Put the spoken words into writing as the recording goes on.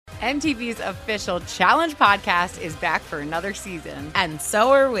MTV's official Challenge podcast is back for another season. And so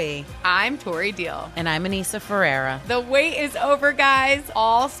are we. I'm Tori Deal. And I'm Anissa Ferreira. The wait is over, guys.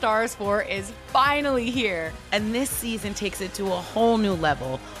 All Stars 4 is finally here. And this season takes it to a whole new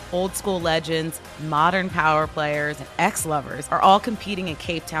level. Old school legends, modern power players, and ex-lovers are all competing in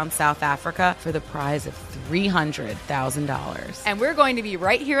Cape Town, South Africa for the prize of $300,000. And we're going to be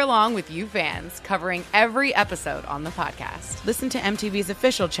right here along with you fans, covering every episode on the podcast. Listen to MTV's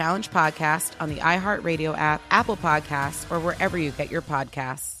official Challenge podcast on the iHeartRadio app, Apple Podcasts, or wherever you get your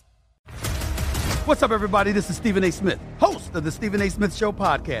podcasts. What's up, everybody? This is Stephen A. Smith, host of the Stephen A. Smith Show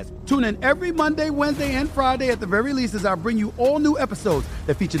podcast. Tune in every Monday, Wednesday, and Friday at the very least as I bring you all new episodes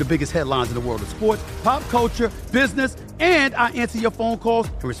that feature the biggest headlines in the world of sports, pop culture, business, and I answer your phone calls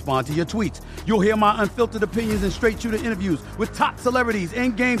and respond to your tweets. You'll hear my unfiltered opinions and straight-shooter interviews with top celebrities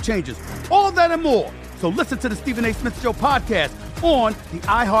and game changers. All that and more. So listen to the Stephen A. Smith Show podcast on the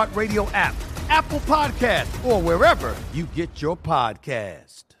iHeartRadio app, Apple Podcasts, or wherever you get your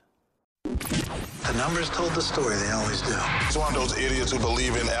podcast. The numbers told the story, they always do. It's one of those idiots who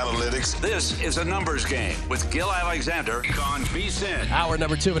believe in analytics. This is a numbers game with Gil Alexander on VSiN. Hour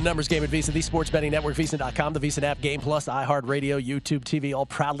number 2 of a numbers game at VSiN, the sports betting network, VSiN.com, the VSiN app, Game Plus, iHeartRadio, YouTube TV, all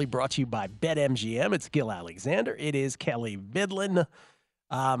proudly brought to you by BetMGM. It's Gil Alexander. It is Kelly Midland.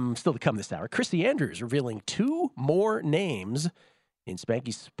 Still to come this hour, Chrissy Andrews revealing 2 more names in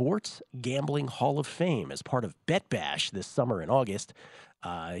Spanky's Sports Gambling Hall of Fame as part of Bet Bash this summer in August.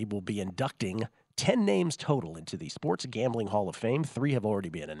 He will be inducting 10 names total into the Sports Gambling Hall of Fame. 3 have already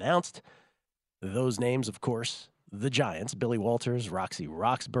been announced. Those names, of course, the Giants, Billy Walters, Roxy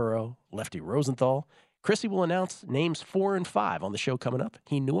Roxborough, Lefty Rosenthal. Chrissy will announce names 4 and 5 on the show coming up.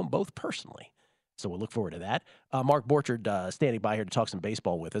 He knew them both personally, so we'll look forward to that. Mark Borchard standing by here to talk some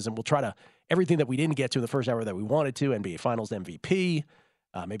baseball with us, and we'll try to, everything that we didn't get to in the first hour that we wanted to, NBA Finals MVP,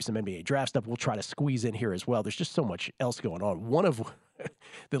 maybe some NBA draft stuff, we'll try to squeeze in here as well. There's just so much else going on. One of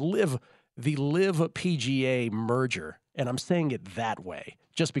the Live PGA merger, and I'm saying it that way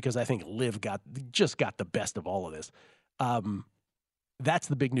just because I think Live got the best of all of this. That's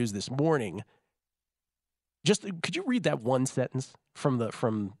the big news this morning. Just could you read that one sentence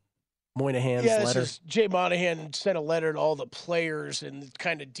from Moynihan's letter? Jay Monahan sent a letter to all the players and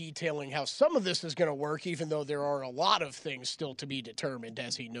kind of detailing how some of this is going to work, even though there are a lot of things still to be determined,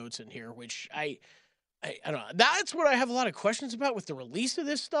 as he notes in here, which I don't know. That's what I have a lot of questions about with the release of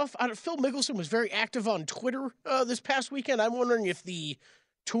this stuff. Phil Mickelson was very active on Twitter this past weekend. I'm wondering if the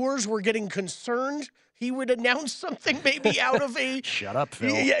tours were getting concerned he would announce something maybe out of a... Shut up, Phil.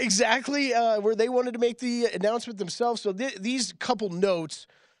 Yeah, exactly, where they wanted to make the announcement themselves. So these couple notes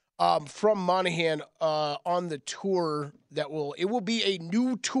from Monahan on the tour it will be a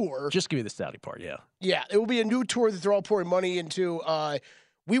new tour. Just give me the Saudi part, yeah. Yeah, it will be a new tour that they're all pouring money into.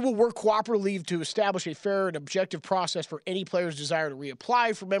 We will work cooperatively to establish a fair and objective process for any player's desire to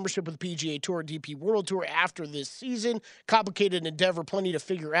reapply for membership with the PGA Tour and DP World Tour after this season. Complicated endeavor, plenty to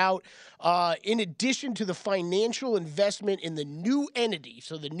figure out. In addition to the financial investment in the new entity,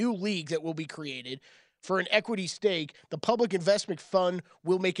 so the new league that will be created, for an equity stake, the Public Investment Fund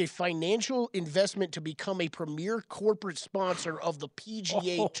will make a financial investment to become a premier corporate sponsor of the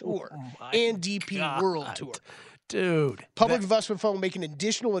PGA Tour and DP World Tour. Dude. Public Investment Fund will make an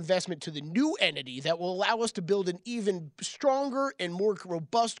additional investment to the new entity that will allow us to build an even stronger and more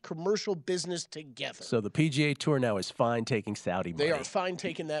robust commercial business together. So the PGA Tour now is fine taking Saudi money. They are fine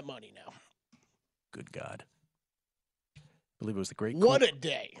taking that money now. Good God. Believe it was the great What a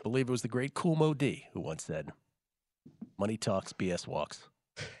day. Believe it was the great Kool Moe Dee who once said, "Money talks, BS walks."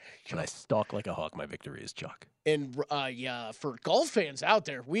 And I stalk like a hawk. My victory is chalk. And for golf fans out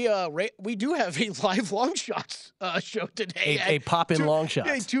there, we do have a live long shots show today. A pop-in long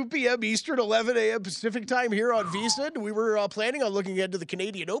shots. 2 p.m. Eastern, 11 a.m. Pacific time here on VSiN. We were planning on looking ahead to the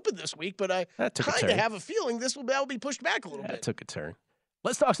Canadian Open this week, but I kind of have a feeling that'll be pushed back a little bit. That took a turn.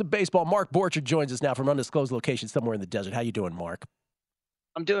 Let's talk some baseball. Mark Borchard joins us now from an undisclosed location somewhere in the desert. How you doing, Mark?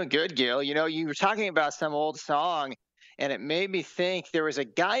 I'm doing good, Gil. You know, you were talking about some old song, and it made me think there was a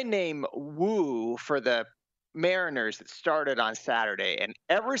guy named Woo for the Mariners that started on Saturday. And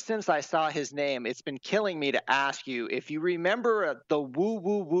ever since I saw his name, it's been killing me to ask you if you remember the Woo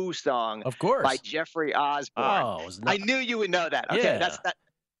Woo Woo song of course. By Jeffrey Osborne. Oh, I knew you would know that. Okay, yeah. That's that.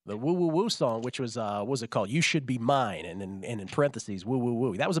 The Woo Woo Woo song, which was, what was it called? You Should Be Mine, and in parentheses, Woo Woo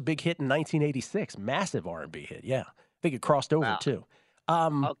Woo. That was a big hit in 1986, massive R&B hit, yeah. I think it crossed over, too.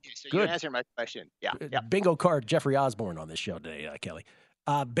 Okay, so good. you answered my question. Yeah. Bingo card, Jeffrey Osborne on this show today, Kelly.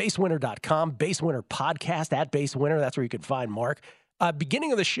 BaseWinner.com, BaseWinner Podcast, at BaseWinner. That's where you can find Mark.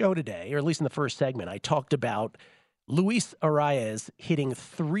 Beginning of the show today, or at least in the first segment, I talked about Luis Arias hitting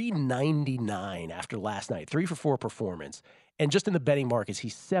 .399 after last night, 3 for 4 performance. And just in the betting markets,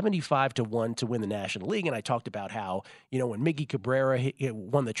 he's 75-1 to win the National League. And I talked about how, when Miggy Cabrera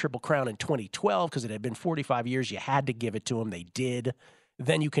won the Triple Crown in 2012, because it had been 45 years, you had to give it to him. They did.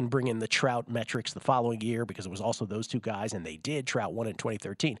 Then you can bring in the Trout metrics the following year because it was also those two guys, and they did. Trout won in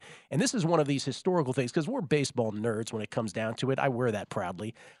 2013. And this is one of these historical things because we're baseball nerds when it comes down to it. I wear that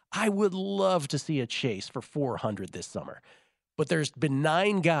proudly. I would love to see a chase for 400 this summer. But there's been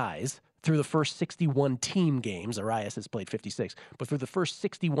 9 guys through the first 61 team games. Arias has played 56. But through the first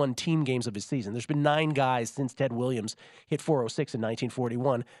 61 team games of his season, there's been 9 guys since Ted Williams hit 406 in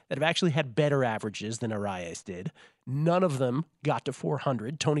 1941 that have actually had better averages than Arias did. None of them got to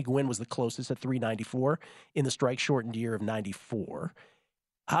 400. Tony Gwynn was the closest at 394 in the strike-shortened year of 94.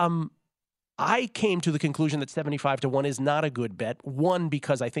 I came to the conclusion that 75-1 is not a good bet. One,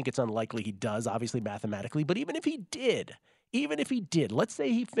 because I think it's unlikely he does, obviously mathematically. But even if he did, let's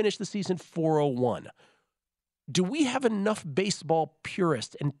say he finished the season 401. Do we have enough baseball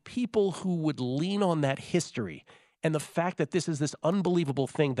purists and people who would lean on that history and the fact that this is this unbelievable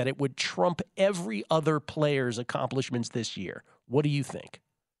thing that it would trump every other player's accomplishments this year? What do you think?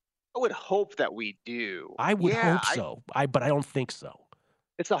 I would hope that we do. I would hope so, but I don't think so.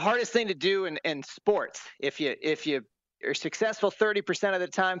 It's the hardest thing to do in sports. If you're successful 30% of the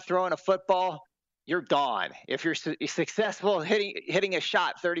time throwing a football, you're gone. If you're successful hitting a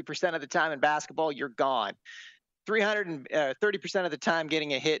shot 30% of the time in basketball, you're gone. 330% of the time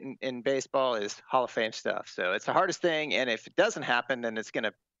getting a hit in baseball is Hall of Fame stuff. So it's the hardest thing, and if it doesn't happen, then it's going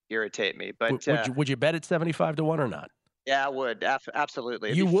to irritate me. But would you bet it 75-1 or not? Yeah, I would.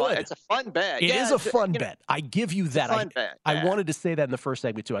 Absolutely. You would. It's a fun bet. It is a fun bet. I give you that. It's a fun bet. I wanted to say that in the first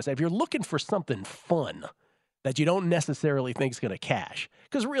segment, too. I said, if you're looking for something fun that you don't necessarily think is going to cash,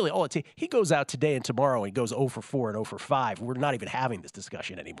 because really, he goes out today and tomorrow and goes 0 for 4 and 0 for 5. We're not even having this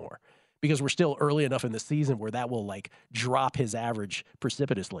discussion anymore because we're still early enough in the season where that will, drop his average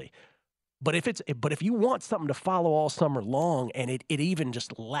precipitously. But if you want something to follow all summer long and it even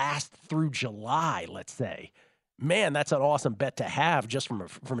just lasts through July, let's say, man, that's an awesome bet to have just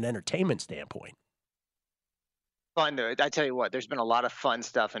from an entertainment standpoint. Fun. I tell you what, there's been a lot of fun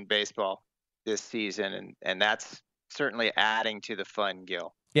stuff in baseball this season, and that's certainly adding to the fun,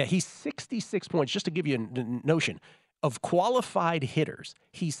 Gil. Yeah, he's 66 points. Just to give you a notion, of qualified hitters,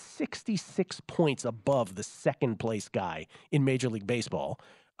 he's 66 points above the second-place guy in Major League Baseball,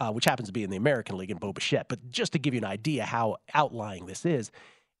 which happens to be in the American League in Bo Bichette. But just to give you an idea how outlying this is,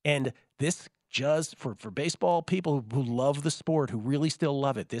 and this just for baseball people who love the sport, who really still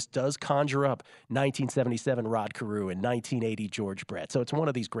love it, this does conjure up 1977 Rod Carew and 1980 George Brett. So it's one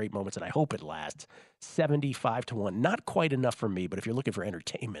of these great moments, and I hope it lasts. 75-1, not quite enough for me, but if you're looking for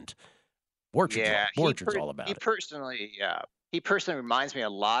entertainment, Borchard's all about it. He personally reminds me a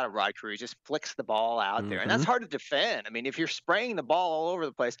lot of Rod Carew. He just flicks the ball out there, and that's hard to defend. I mean, if you're spraying the ball all over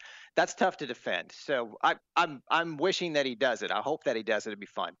the place, that's tough to defend. So I'm wishing that he does it. I hope that he does it. It'd be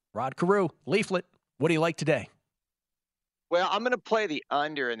fun. Rod Carew, Leaflet. What do you like today? Well, I'm going to play the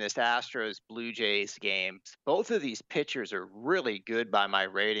under in this Astros-Blue Jays game. Both of these pitchers are really good by my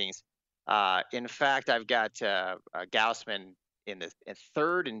ratings. In fact, I've got Gausman in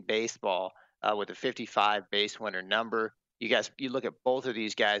third in baseball with a 55 base winner number. You look at both of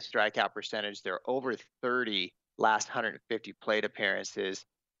these guys' strikeout percentage, they're over 30 last 150 plate appearances.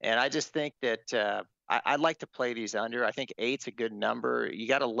 And I just think that I'd like to play these under. I think 8's a good number. You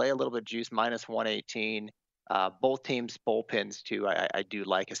got to lay a little bit of juice, -118. Both teams' bullpens, too, I do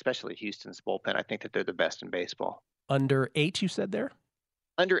like, especially Houston's bullpen. I think that they're the best in baseball. Under 8, you said there?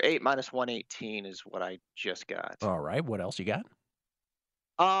 Under 8, -118 is what I just got. All right. What else you got?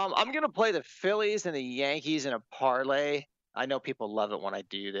 I'm going to play the Phillies and the Yankees in a parlay. I know people love it when I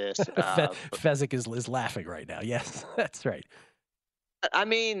do this. Fezzik is laughing right now. Yes, that's right. I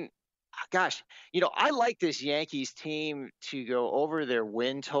mean, gosh, I like this Yankees team to go over their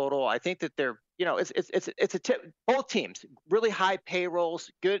win total. I think that they're, it's a tip. Both teams really high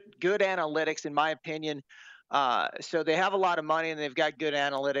payrolls, good analytics, in my opinion. So they have a lot of money and they've got good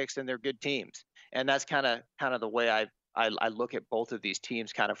analytics and they're good teams. And that's kind of the way I look at both of these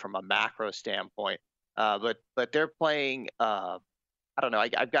teams kind of from a macro standpoint. But they're playing. I don't know.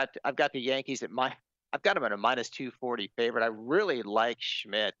 I've got the Yankees I've got them at a -240 favorite. I really like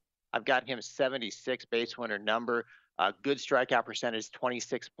Schmidt. I've got him 76 base winner number. Good strikeout percentage,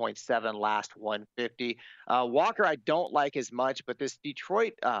 26.7 last 150. Walker, I don't like as much, but this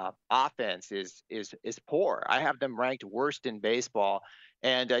Detroit offense is poor. I have them ranked worst in baseball.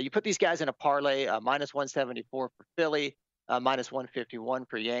 And you put these guys in a parlay, -174 for Philly, minus 151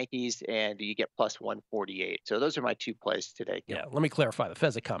 for Yankees, and you get plus 148. So those are my 2 plays today. Yeah, let me clarify the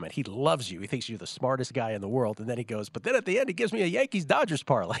Fezzik comment. He loves you. He thinks you're the smartest guy in the world, and then he goes, but then at the end he gives me a Yankees-Dodgers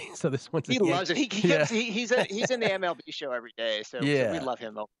parlay. So this one's he loves it. He's in the MLB show every day, so we love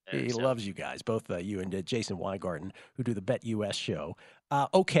him over there. He loves you guys, both you and Jason Weingarten, who do the Bet US show.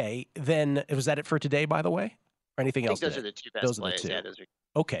 Okay, then was that it for today, by the way? Or anything else? Those are the 2 best those plays. Are the 2. Yeah, those are.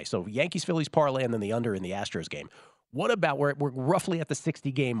 Okay, so Yankees-Phillies parlay, and then the under in the Astros game. What about we're roughly at the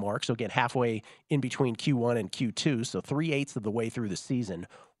 60-game mark, so again, halfway in between Q1 and Q2, so 3/8 of the way through the season.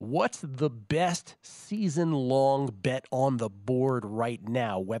 What's the best season-long bet on the board right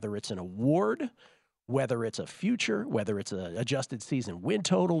now, whether it's an award, whether it's a future, whether it's an adjusted season win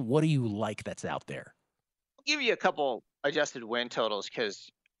total? What do you like that's out there? I'll give you a couple adjusted win totals because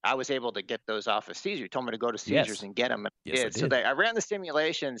I was able to get those off of Caesar. You told me to go to Caesars and get them. And yes, I did. So I ran the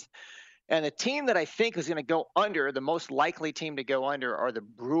simulations. And the team that I think is going to go under, the most likely team to go under, are the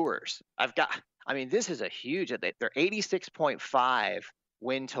Brewers. This is a huge, they're 86.5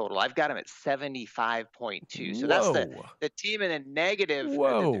 win total. I've got them at 75.2. So that's the team in a negative.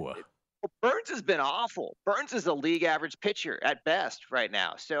 Whoa. Burns has been awful. Burns is a league average pitcher at best right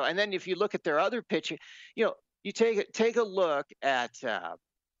now. So, and then if you look at their other pitcher, you take a look at the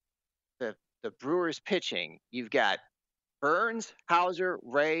Brewers pitching. You've got Burns, Hauser,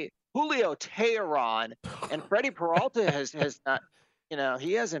 Ray, Julio Teheran, and Freddie Peralta has not,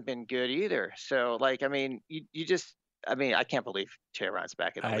 he hasn't been good either. So, I can't believe Teheran's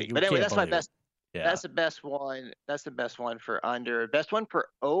back in the league. But anyway, that's my best. Yeah. That's the best one. That's the best one for under. Best one for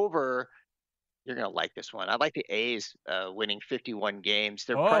over. You're going to like this one. I like the A's winning 51 games.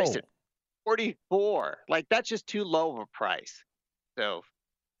 They're priced at 44. That's just too low of a price. So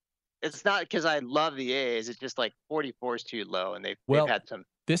it's not because I love the A's. It's just 44 is too low, and they've had some.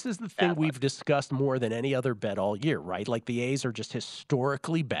 This is the thing we've discussed more than any other bet all year, right? The A's are just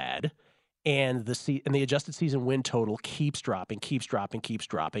historically bad, and the adjusted season win total keeps dropping.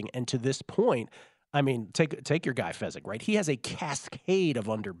 And to this point, take your guy Fezzik, right? He has a cascade of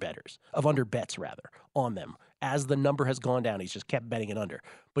under bets on them. As the number has gone down, he's just kept betting it under.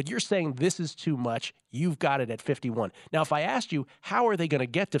 But you're saying this is too much. You've got it at 51. Now, if I asked you, how are they going to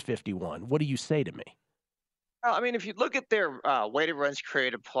get to 51? What do you say to me? Well, if you look at their weighted runs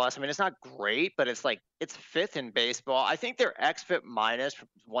created plus, it's not great, but it's fifth in baseball. I think their xFIP minus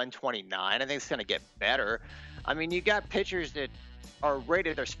 129. I think it's going to get better. You got pitchers that are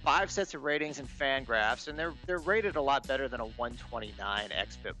rated. There's 5 sets of ratings in FanGraphs, and they're rated a lot better than a 129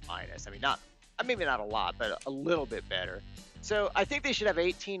 xFIP minus. Maybe not a lot, but a little bit better. So I think they should have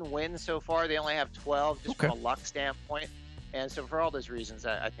 18 wins so far. They only have 12, just from a luck standpoint. And so for all those reasons,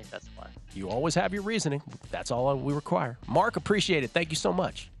 I think that's why. You always have your reasoning. That's all we require. Mark, appreciate it. Thank you so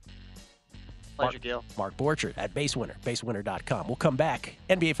much. Pleasure, Gil. Mark Borchert at BaseWinner, BaseWinner.com. We'll come back.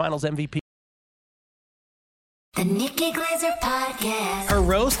 NBA Finals MVP. The Nikki Glazer Podcast. Her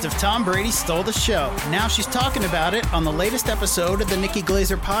roast of Tom Brady stole the show. Now she's talking about it on the latest episode of the Nikki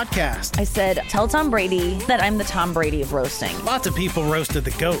Glazer Podcast. I said, tell Tom Brady that I'm the Tom Brady of roasting. Lots of people roasted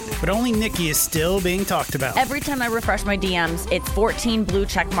the GOAT, but only Nikki is still being talked about. Every time I refresh my DMs, it's 14 blue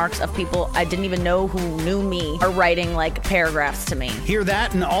check marks of people I didn't even know who knew me are writing paragraphs to me. Hear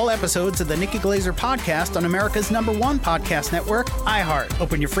that in all episodes of the Nikki Glazer Podcast on America's #1 podcast network, iHeart.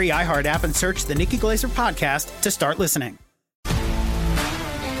 Open your free iHeart app and search the Nikki Glazer Podcast to start listening.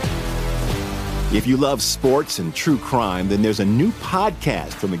 If you love sports and true crime, then there's a new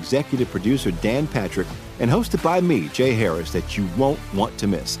podcast from executive producer Dan Patrick and hosted by me, Jay Harris, that you won't want to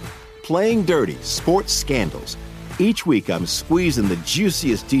miss. Playing Dirty: Sports Scandals. Each week, I'm squeezing the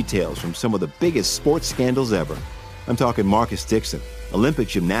juiciest details from some of the biggest sports scandals ever. I'm talking Marcus Dixon, Olympic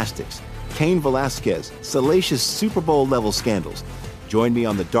gymnastics, Cain Velasquez, salacious Super Bowl-level scandals. Join me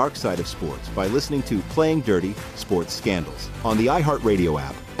on the dark side of sports by listening to Playing Dirty: Sports Scandals on the iHeartRadio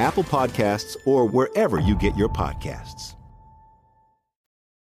app, Apple Podcasts, or wherever you get your podcasts.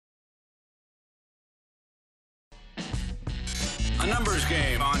 A numbers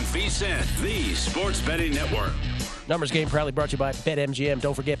game on VSiN, the sports betting network. Numbers game proudly brought to you by BetMGM.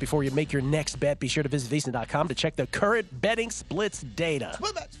 Don't forget, before you make your next bet, be sure to visit VSiN.com to check the current betting splits data.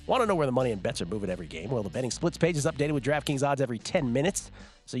 Want to know where the money and bets are moving every game? Well, the betting splits page is updated with DraftKings odds every 10 minutes,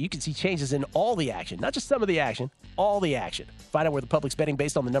 so you can see changes in all the action, not just some of the action, all the action. Find out where the public's betting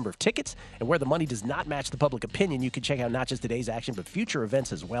based on the number of tickets, and where the money does not match the public opinion. You can check out not just today's action, but future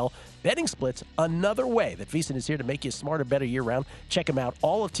events as well. Betting splits, another way that VSiN is here to make you smarter, better year-round. Check them out,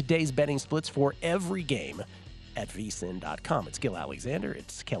 all of today's betting splits for every game at vsin.com. It's Gil Alexander.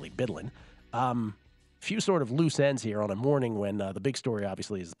 It's Kelly Bidlin. Few sort of loose ends here on a morning when the big story,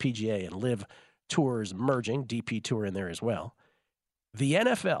 obviously, is the PGA and LIV tours merging, DP Tour in there as well. The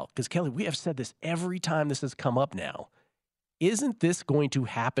NFL, because Kelly, we have said this every time this has come up now, isn't this going to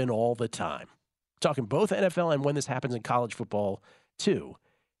happen all the time? Talking both NFL and when this happens in college football too.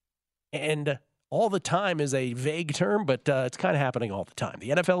 And all the time is a vague term, but it's kind of happening all the time.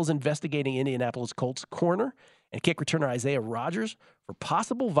 The NFL is investigating Indianapolis Colts corner and kick returner Isaiah Rodgers for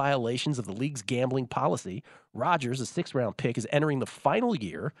possible violations of the league's gambling policy. Rodgers, a 6th-round pick, is entering the final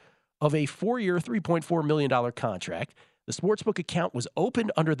year of a 4-year, $3.4 million contract. The sportsbook account was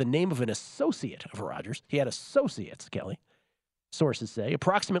opened under the name of an associate of Rodgers. He had associates, Kelly. Sources say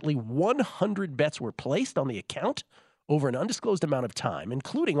approximately 100 bets were placed on the account over an undisclosed amount of time,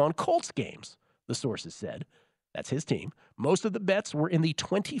 including on Colts games, the sources said. That's his team. Most of the bets were in the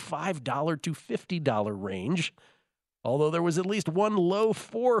 $25 to $50 range, although there was at least one low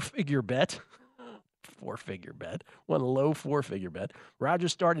four-figure bet. One low four-figure bet.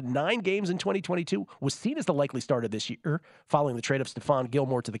 Rodgers started 9 games in 2022, was seen as the likely starter this year, following the trade of Stephon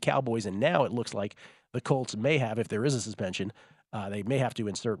Gilmore to the Cowboys, and now it looks like the Colts may have, if there is a suspension, they may have to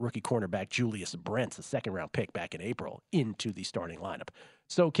insert rookie cornerback Julius Brents, a 2nd-round pick back in April, into the starting lineup.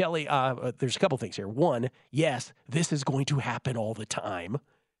 So, Kelly, there's a couple things here. One, yes, this is going to happen all the time.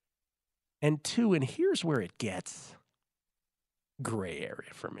 And 2, and here's where it gets gray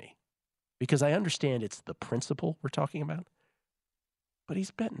area for me. Because I understand it's the principle we're talking about, but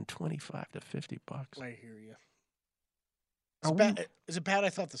he's betting $25 to $50. I hear you. Is it bad? I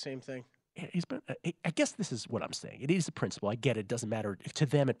thought the same thing. I guess this is what I'm saying. It is a principle. I get it. It doesn't matter. To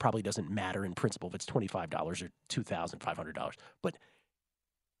them, it probably doesn't matter in principle if it's $25 or $2,500. But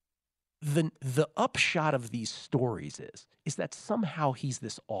the upshot of these stories is that somehow he's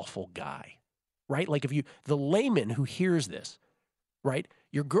this awful guy, right? Like the layman who hears this, right?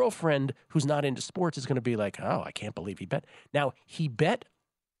 Your girlfriend who's not into sports is going to be like, oh, I can't believe he bet. Now, he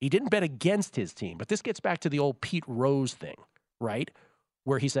didn't bet against his team, but this gets back to the old Pete Rose thing, right?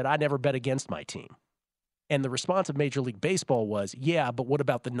 Where he said, I never bet against my team. And the response of Major League Baseball was, yeah, but what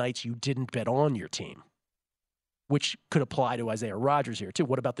about the nights you didn't bet on your team? Which could apply to Isaiah Rodgers here, too.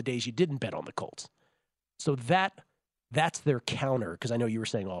 What about the days you didn't bet on the Colts? So that's their counter, because I know you were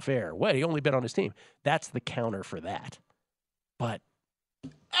saying off air, well, he only bet on his team. That's the counter for that. But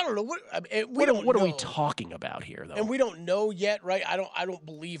I don't know. What are we talking about here, though? And we don't know yet, right? I don't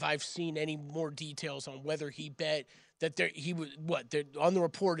believe I've seen any more details on whether he bet that on the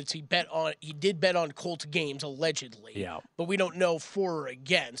report it's he did bet on Colts games allegedly. Yeah. But we don't know for or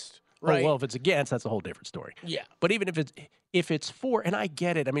against, right? Oh, well, if it's against, that's a whole different story. Yeah. But even if it's for, and I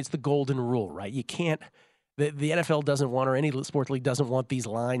get it, I mean, it's the golden rule, right? You can't, the NFL doesn't want, or any sports league doesn't want these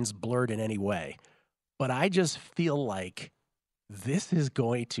lines blurred in any way. But I just feel like this is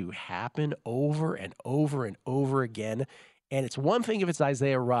going to happen over and over and over again. And it's one thing if it's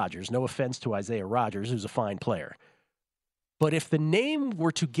Isaiah Rodgers. No offense to Isaiah Rodgers, who's a fine player. But if the name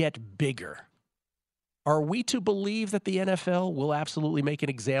were to get bigger, are we to believe that the NFL will absolutely make an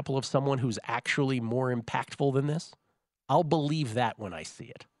example of someone who's actually more impactful than this? I'll believe that when I see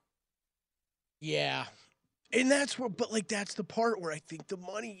it. Yeah. And that's the part where I think the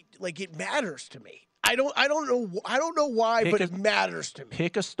money, it matters to me. I don't know why, but it matters to me.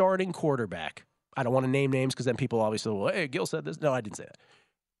 Pick a starting quarterback. I don't want to name names because then people always say, well, hey, Gil said this. No, I didn't say that.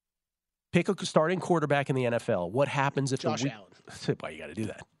 Pick a starting quarterback in the NFL. What happens if Josh Allen? Why you got to do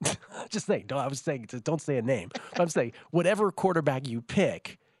that? Just saying. Don't say a name. I'm saying whatever quarterback you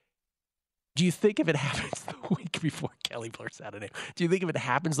pick. Do you think if it happens the week before, Kelly blurts out a name, do you think if it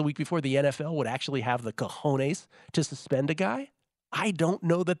happens the week before, the NFL would actually have the cojones to suspend a guy? I don't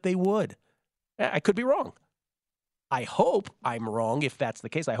know that they would. I could be wrong. I hope I'm wrong if that's the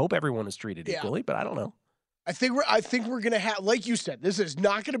case. I hope everyone is treated equally, but I don't know. I think we're going to have, like you said, this is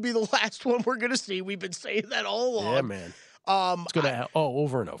not going to be the last one we're going to see. We've been saying that all along. Yeah, man. It's going to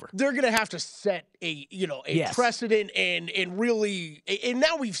over and over. They're going to have to set a precedent and really, and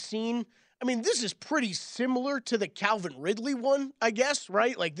now we've seen, I mean, this is pretty similar to the Calvin Ridley one, I guess,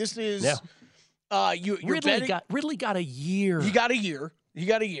 right? Like this is, Ridley got a year. He got a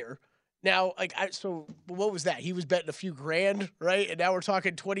year. Now, so what was that? He was betting a few grand, right? And now we're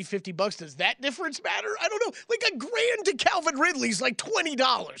talking $20-$50. Does that difference matter? I don't know. Like $1,000 to Calvin Ridley's like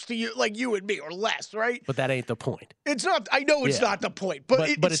 $20 to you, like you and me, or less, right? But that ain't the point. It's not. I know it's not the point, but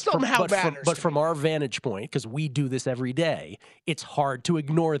it somehow matters. But from our vantage point, because we do this every day, it's hard to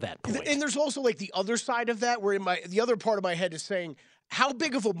ignore that point. And there's also like the other side of that, where the other part of my head is saying, how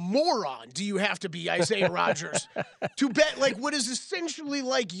big of a moron do you have to be, Isaiah Rodgers, to bet what is essentially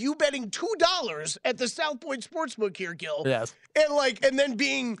like you betting $2 at the South Point Sportsbook here, Gil? Yes. And then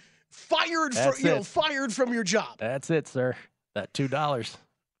being fired fired from your job. That's it, sir. That $2.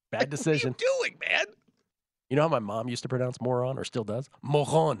 Bad decision. What are you doing, man? You know how my mom used to pronounce moron, or still does?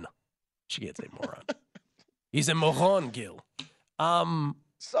 Moron. She can't say moron. He's a moron, Gil.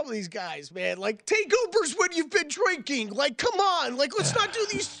 Some of these guys, man, like, take Ubers when you've been drinking. Like, come on. Like, let's not do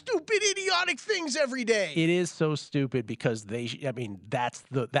these stupid, idiotic things every day. It is so stupid because that's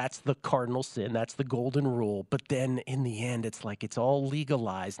the cardinal sin. That's the golden rule. But then in the end, it's like it's all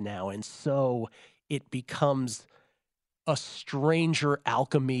legalized now. And so it becomes a stranger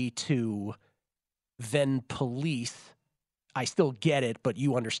alchemy to then police. I still get it, but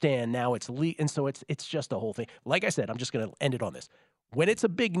you understand now it's and so it's just a whole thing. Like I said, I'm just going to end it on this. When it's a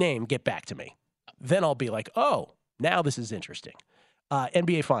big name, get back to me. Then I'll be like, oh, now this is interesting.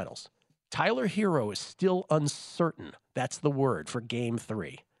 NBA Finals. Tyler Hero is still uncertain. That's the word for Game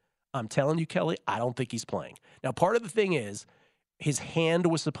 3. I'm telling you, Kelly, I don't think he's playing. Now, part of the thing is his hand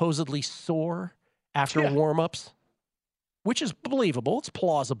was supposedly sore after warm-ups, which is believable. It's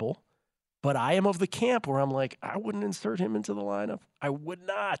plausible. But I am of the camp where I'm like, I wouldn't insert him into the lineup. I would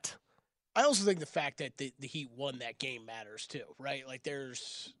not. I also think the fact that the Heat won that game matters too, right? Like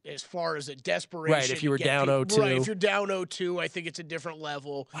there's, as far as a desperation. Right, if you were down 0-2. Right, if you're down 0-2, I think it's a different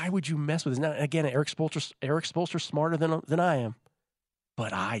level. Why would you mess with this? Now, again, Eric Spoelstra's smarter than I am.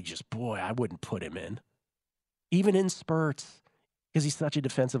 But I wouldn't put him in. Even in spurts, because he's such a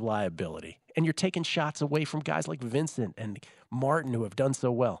defensive liability. And you're taking shots away from guys like Vincent and Martin who have done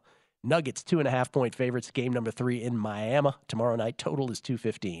so well. Nuggets, 2.5-point favorites, game number 3 in Miami tomorrow night. Total is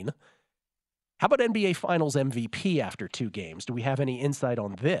 215. How about NBA Finals MVP after 2 games? Do we have any insight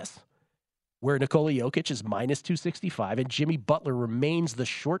on this? Where Nikola Jokic is minus 265 and Jimmy Butler remains the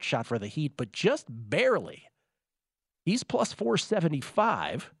short shot for the Heat, but just barely. He's plus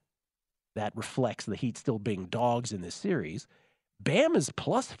 475. That reflects the Heat still being dogs in this series. Bam is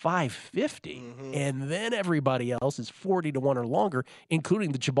plus 550, and then everybody else is 40-1 or longer,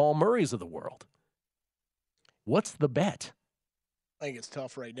 including the Jamal Murrays of the world. What's the bet? I think it's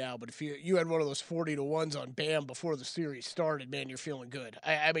tough right now, but if you had one of those 40-1s on Bam before the series started, man, you're feeling good.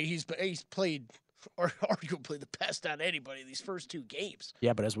 I mean, he's played arguably the best out of anybody these first 2 games.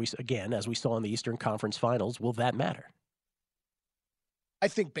 Yeah, but as we saw in the Eastern Conference Finals, will that matter? I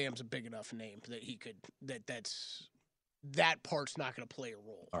think Bam's a big enough name that he could that part's not going to play a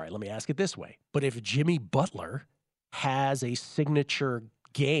role. All right, let me ask it this way. But if Jimmy Butler has a signature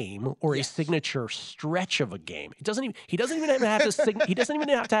game or a signature stretch of a game, he doesn't even have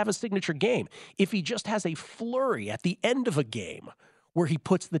to have a signature game. If he just has a flurry at the end of a game where he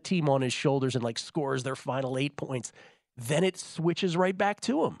puts the team on his shoulders and scores their final 8 points, then it switches right back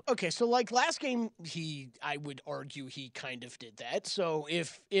to him. Okay, so last game, I would argue he kind of did that. So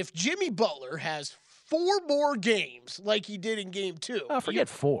if Jimmy Butler has 4 more games like he did in game 2. Forget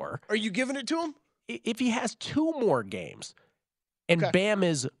 4. Are you giving it to him? If he has 2 more games and Bam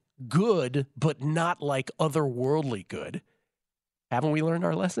is good, but not otherworldly good, haven't we learned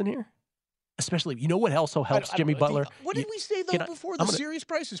our lesson here? Especially, you know what also helps Jimmy Butler? What did we say, though, before the series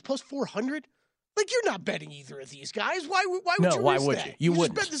price is plus 400? You're not betting either of these guys. Why would you risk that? You just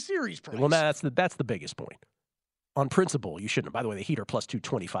wouldn't. bet the series price. Well, that's the biggest point. On principle, you shouldn't. By the way, the Heat are plus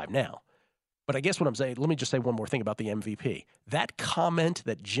 225 now. But I guess what I'm saying, let me just say one more thing about the MVP. That comment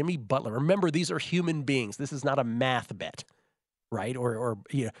that Jimmy Butler, remember, these are human beings. This is not a math bet, right? Or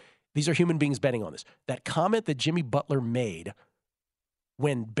these are human beings betting on this. That comment that Jimmy Butler made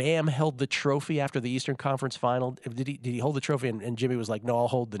when Bam held the trophy after the Eastern Conference Final, did he hold the trophy and Jimmy was like, "No, I'll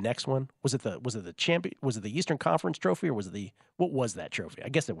hold the next one"? Was it the champion? Was it the Eastern Conference trophy or what was that trophy? I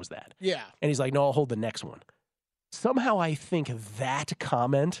guess it was that. Yeah. And he's like, "No, I'll hold the next one." Somehow I think that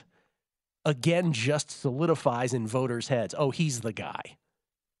comment again just solidifies in voters' heads, oh, he's the guy.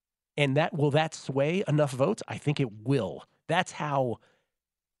 And will that sway enough votes? I think it will. That's how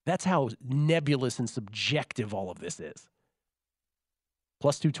nebulous and subjective all of this is.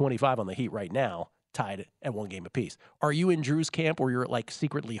 Plus 225 on the Heat right now, tied at 1 game apiece. Are you in Drew's camp where you're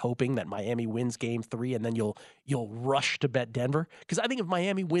secretly hoping that Miami wins game 3 and then you'll rush to bet Denver? Because I think if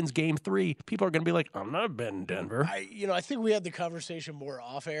Miami wins game 3, people are going to be like, I'm not betting Denver. I think we had the conversation more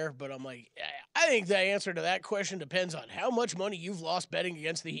off air, but I'm like, I think the answer to that question depends on how much money you've lost betting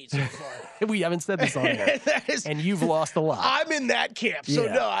against the Heat so far. We haven't said this on air. And you've lost a lot. I'm in that camp. So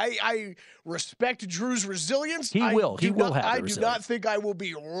no, I respect Drew's resilience. He will have the I resilience. do not think I will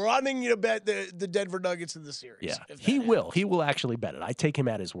be running to bet the Denver Nuggets in the series. Yeah, he will. He will actually bet it. I take him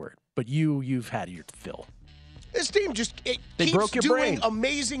at his word. But you've had your fill. This team keeps doing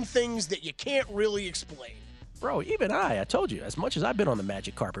amazing things that you can't really explain. Bro, even I told you, as much as I've been on the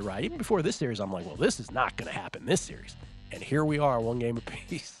magic carpet ride, even before this series, I'm like, well, this is not going to happen this series. And here we are, 1 game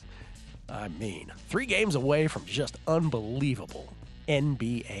apiece. I mean, 3 games away from just unbelievable.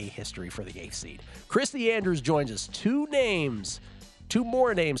 NBA history for the 8th seed. Chrissy Andrews joins us. Two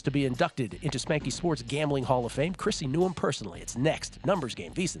more names to be inducted into Spanky Sports Gambling Hall of Fame. Chrissy knew him personally. It's next. Numbers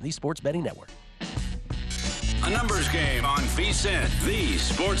Game, VSiN, the Sports Betting Network. A numbers game on VSiN, the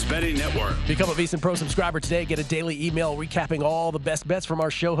Sports Betting Network. Become a VSiN Pro subscriber today. Get a daily email recapping all the best bets from our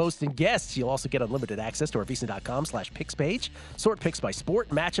show hosts and guests. You'll also get unlimited access to our VSiN.com/picks page. Sort picks by sport,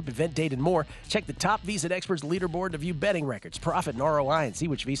 matchup, event, date, and more. Check the top VSiN experts leaderboard to view betting records, profit, and ROI, and see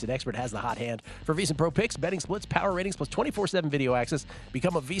which VSiN expert has the hot hand. For VSiN Pro picks, betting splits, power ratings, plus 24/7 video access.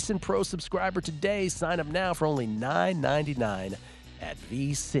 Become a VSiN Pro subscriber today. Sign up now for only $9.99 at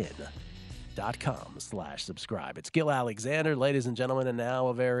VSiN.com/subscribe. It's Gil Alexander, ladies and gentlemen, and now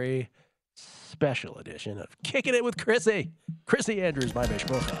a very special edition of Kicking It with Chrissy. Chrissy Andrews, my Bish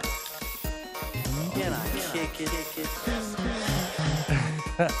Profile. Can I kick it?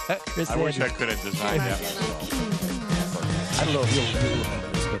 Chrissy I wish I Andrews. could have designed that myself. I don't know if you'll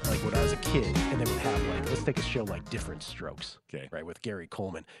remember this, but like when I was a kid, and they would have like, let's take a show like Different Strokes, right, with Gary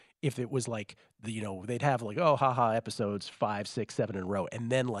Coleman. If it was like they'd have like episodes 5, 6, 7 in a row,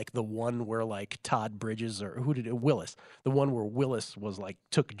 and then like the one where like Todd Bridges or Willis, the one where Willis was like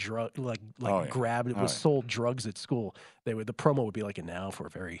took drug sold drugs at school. The promo would be like, and now for a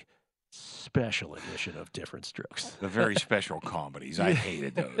very special edition of Different Strokes. The very special comedies. I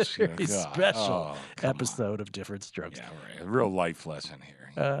hated those. Very special episode of Different Strokes. Yeah, right. A real life lesson here.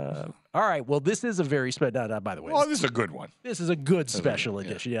 All right. Well, this is a very special. No, by the way. Well, this is a good one. This is a good special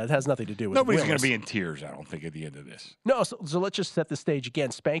edition. Yeah, it has nothing to do with Nobody's going Willis. to be in tears, I don't think, at the end of this. No, so let's just set the stage again.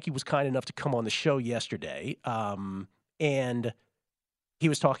 Spanky was kind enough to come on the show yesterday, and he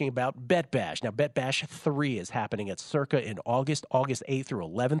was talking about Bet Bash. Now, Bet Bash 3 is happening at Circa in August 8th through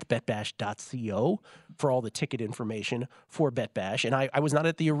 11th, betbash.co for all the ticket information for Bet Bash. And I was not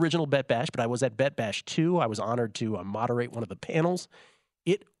at the original Bet Bash, but I was at Bet Bash 2. I was honored to moderate one of the panels.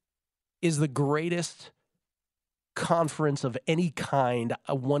 It is the greatest conference of any kind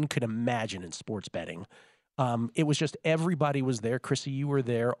one could imagine in sports betting. It was just everybody was there. Chrissy, you were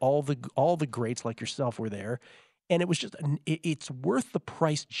there. All the greats like yourself were there. And it was just, it's worth the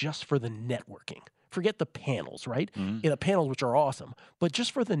price just for the networking. Forget the panels, right? Mm-hmm. The panels, which are awesome. But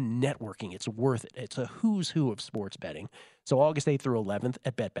just for the networking, it's worth it. It's a who's who of sports betting. So August 8th through 11th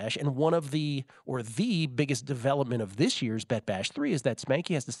at Bet Bash. And one of the biggest development of this year's Bet Bash 3 is that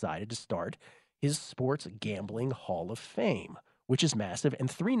Spanky has decided to start his Sports Gambling Hall of Fame, which is massive.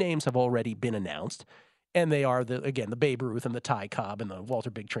 And 3 names have already been announced. And they are, the Babe Ruth and the Ty Cobb and the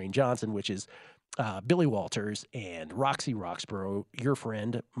Walter Big Train Johnson, which is Billy Walters and Roxy Roxborough, your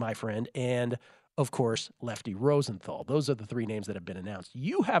friend, my friend, and, of course, Lefty Rosenthal. Those are the 3 names that have been announced.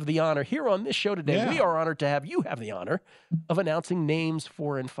 You have the honor here on this show today. Yeah. We are honored to have you have the honor of announcing names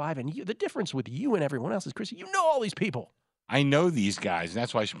 4 and 5. And the difference with you and everyone else is, Chris, you know all these people. I know these guys, and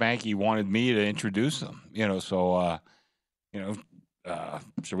that's why Spanky wanted me to introduce them.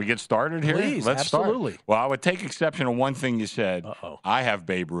 Should we get started here? Please, Let's absolutely. Start. Well, I would take exception to one thing you said. I have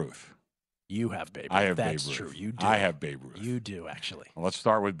Babe Ruth. You have Babe Ruth. I have That's Babe Ruth. True. You do. I have Babe Ruth. You do, actually. Well, let's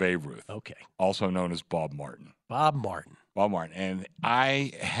start with Babe Ruth. Okay. Also known as Bob Martin. Bob Martin. And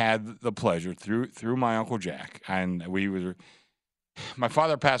I had the pleasure through my Uncle Jack, and my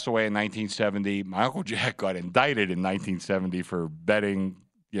father passed away in 1970. My Uncle Jack got indicted in 1970 for betting,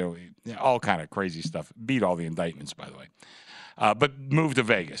 all kind of crazy stuff. Beat all the indictments, by the way. But moved to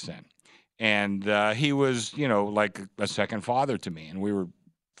Vegas then. And he was, like a second father to me. And we were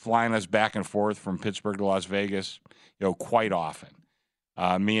flying us back and forth from Pittsburgh to Las Vegas, quite often.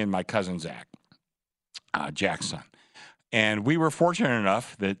 Me and my cousin Zach, Jack's son. And we were fortunate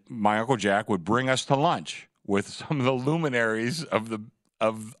enough that my Uncle Jack would bring us to lunch with some of the luminaries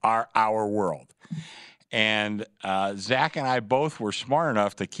of our world. And Zach and I both were smart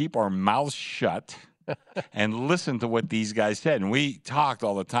enough to keep our mouths shut and listen to what these guys said. And we talked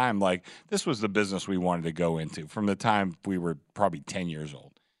all the time like this was the business we wanted to go into from the time we were probably 10 years old.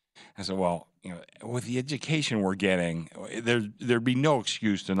 I said, well, with the education we're getting, there'd be no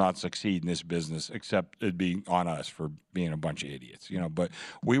excuse to not succeed in this business except it'd be on us for being a bunch of idiots, But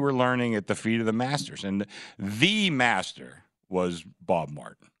we were learning at the feet of the masters. And the master was Bob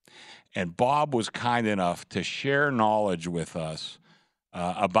Martin. And Bob was kind enough to share knowledge with us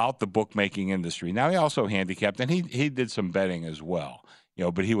about the bookmaking industry. Now, he also handicapped, and he did some betting as well,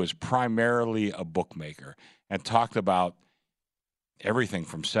 but he was primarily a bookmaker and talked about everything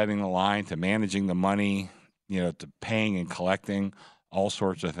from setting the line to managing the money, to paying and collecting, all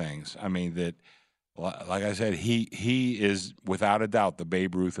sorts of things. I mean, that, like I said, he is without a doubt the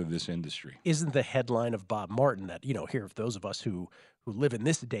Babe Ruth of this industry. Isn't the headline of Bob Martin that, here, those of us who who live in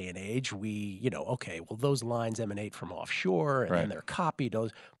this day and age, okay, well, those lines emanate from offshore and then they're copied.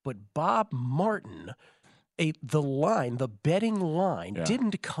 But Bob Martin, the betting line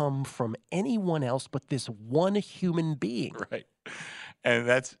didn't come from anyone else but this one human being. Right. And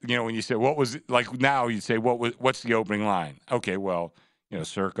that's, when you say, what was it, like now you say, what's the opening line? Okay, well,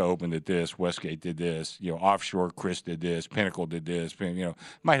 Circa opened at this, Westgate did this, offshore Chris did this, Pinnacle did this,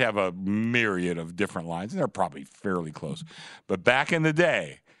 might have a myriad of different lines, and they're probably fairly close. But back in the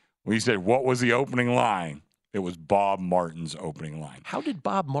day, when you said, what was the opening line? It was Bob Martin's opening line. How did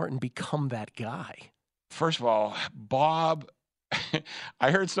Bob Martin become that guy? First of all, Bob, I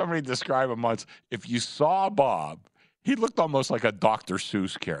heard somebody describe him once. If you saw Bob, he looked almost like a Dr.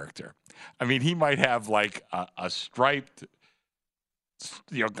 Seuss character. I mean, he might have like a striped,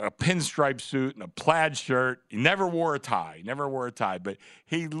 a pinstripe suit and a plaid shirt. He never wore a tie, but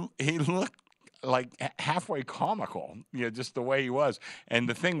he looked like halfway comical, just the way he was. And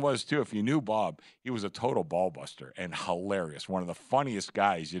the thing was, too, if you knew Bob, he was a total ball buster and hilarious, one of the funniest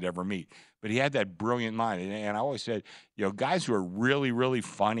guys you'd ever meet. But he had that brilliant mind. And I always said, guys who are really, really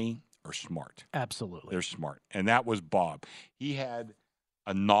funny are smart. Absolutely. They're smart. And that was Bob. He had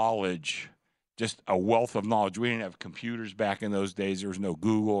a knowledge, just a wealth of knowledge. We didn't have computers back in those days. There was no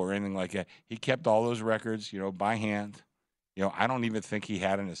Google or anything like that. He kept all those records, by hand. I don't even think he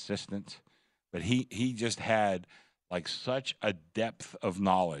had an assistant. But he just had like such a depth of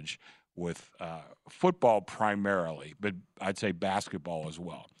knowledge with football primarily, but I'd say basketball as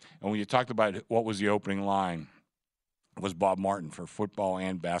well. And when you talked about what was the opening line, it was Bob Martin for football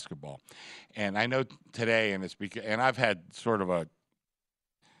and basketball. And I know today, and I've had sort of a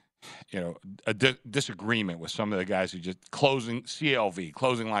disagreement with some of the guys who just closing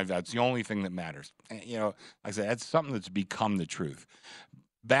lines. That's the only thing that matters. And, like I said, that's something that's become the truth.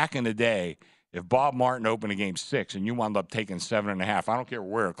 Back in the day, if Bob Martin opened a game 6 and you wound up taking 7.5, I don't care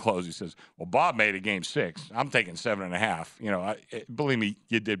where it closed. He says, well, Bob made a game 6. I'm taking 7.5. Believe me,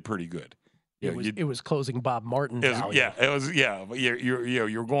 you did pretty good. It was closing Bob Martin value. It was.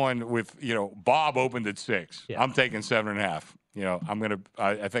 You're going with, Bob opened at 6. Yeah. I'm taking 7.5.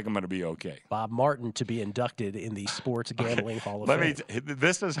 I think I'm gonna be okay. Bob Martin to be inducted in the Sports Gambling Hall of Fame.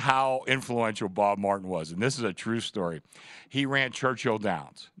 This is how influential Bob Martin was, and this is a true story. He ran Churchill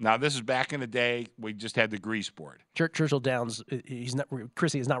Downs. Now, this is back in the day. We just had the grease board. Churchill Downs.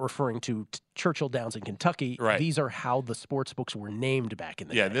 Chrissy is not referring to Churchill Downs in Kentucky. Right. These are how the sports books were named back in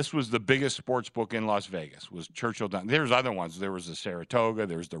the day. Yeah, this was the biggest sports book in Las Vegas. Was Churchill Downs. There's other ones. There was the Saratoga.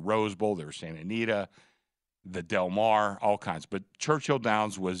 There was the Rose Bowl. There was Santa Anita. The Del Mar, all kinds. But Churchill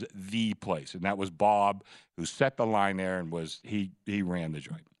Downs was the place, and that was Bob who set the line there and he ran the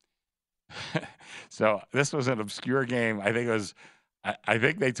joint. So this was an obscure game. I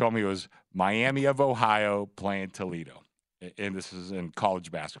think they told me it was Miami of Ohio playing Toledo, and this is in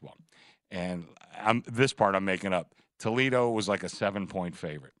college basketball. And this part I'm making up. Toledo was like a 7-point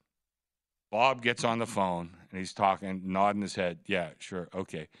favorite. Bob gets on the phone, and he's talking, nodding his head. Yeah, sure,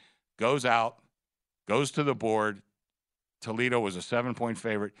 okay. Goes out. Goes to the board. Toledo was a 7-point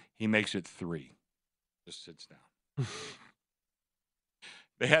favorite. He makes it 3. Just sits down.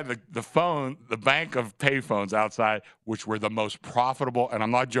 They had the bank of payphones outside, which were the most profitable, and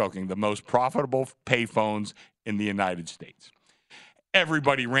I'm not joking, the most profitable payphones in the United States.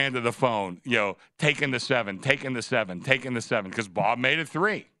 Everybody ran to the phone, taking the 7, because Bob made it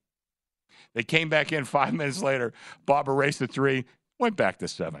 3. They came back in 5 minutes later. Bob erased the 3, went back to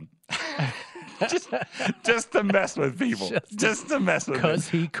 7. just to mess with people. Just to mess with them.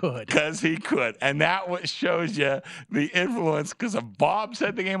 Because he could. And that shows you the influence, because if Bob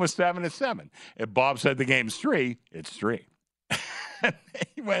said the game was 7, it's 7. If Bob said the game's 3, it's 3. And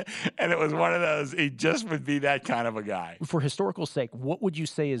it was one of those, he just would be that kind of a guy. For historical sake, what would you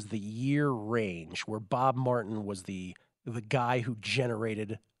say is the year range where Bob Martin was the guy who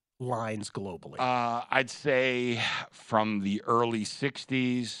generated lines globally? I'd say from the early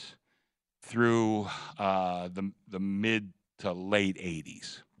 60s through the mid to late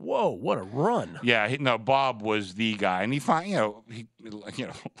 80s. Whoa, what a run. Yeah, Bob was the guy. And he like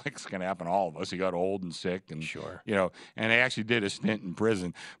it's going to happen to all of us. He got old and sick. And, sure. And they actually did a stint in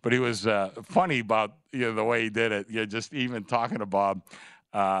prison. But he was funny about, the way he did it. Just even talking to Bob.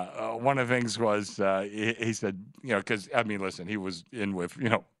 One of the things was he said, because, listen, he was in with,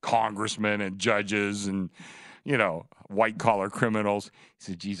 congressmen and judges and, white-collar criminals.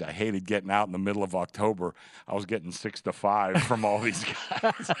 He said, geez, I hated getting out in the middle of October. I was getting 6 to 5 from all these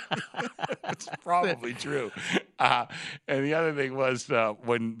guys. It's probably true. And the other thing was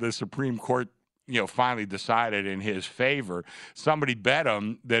when the Supreme Court, finally decided in his favor, somebody bet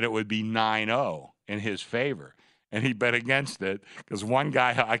him that it would be 9-0 in his favor. and he bet against it because one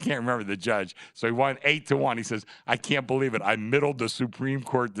guy, I can't remember the judge, so he won 8-1. He says, I can't believe it. I middled the Supreme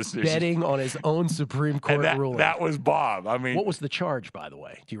Court decision. Betting on his own Supreme Court ruling. That was Bob. I mean, what was the charge, by the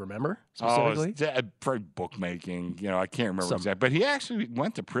way? Do you remember specifically? specifically? Probably bookmaking. I can't remember exactly. But he actually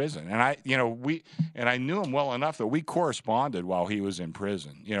went to prison, and I knew him well enough that we corresponded while he was in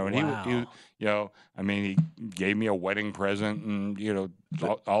prison. And he he gave me a wedding present, and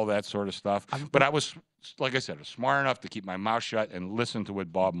all that sort of stuff. But I was, like I said, smart enough to keep my mouth shut and listen to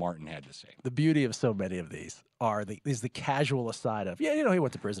what Bob Martin had to say. The beauty of so many of these is the casual aside of, he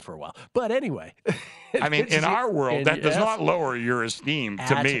went to prison for a while. But anyway. I mean, in our world, that does not lower your esteem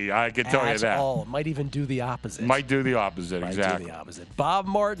to me. I can tell you that. All. It might even do the opposite. Might do the opposite, exactly. Do the opposite. Bob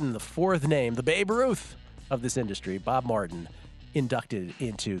Martin, the fourth name, the Babe Ruth of this industry. Bob Martin, inducted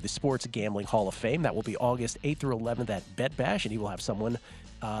into the Sports Gambling Hall of Fame. That will be August 8th through 11th at Bet Bash, and he will have someone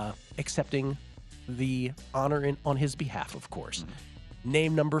accepting the honor on his behalf, of course. Mm-hmm.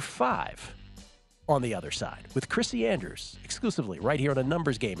 Name number 5 on the other side with Chrissy Andrews, exclusively right here on A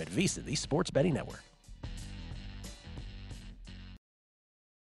Numbers Game at VSiN, the Sports Betting Network.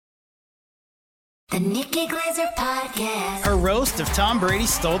 The Nikki Glazer Podcast. Her roast of Tom Brady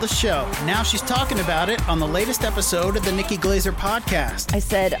stole the show. Now she's talking about it on the latest episode of the Nikki Glazer Podcast. I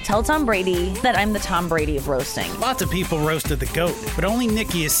said, tell Tom Brady that I'm the Tom Brady of roasting. Lots of people roasted the GOAT, but only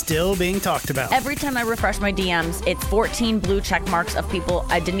Nikki is still being talked about. Every time I refresh my DMs, it's 14 blue check marks of people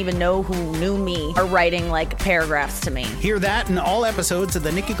I didn't even know who knew me are writing paragraphs to me. Hear that in all episodes of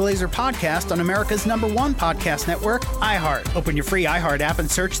the Nikki Glazer Podcast on America's #1 podcast network, iHeart. Open your free iHeart app and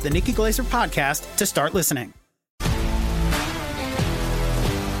search the Nikki Glazer Podcast to start listening.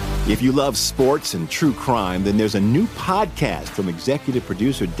 If you love sports and true crime, then there's a new podcast from executive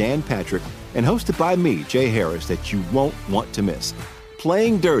producer Dan Patrick and hosted by me, Jay Harris, that you won't want to miss.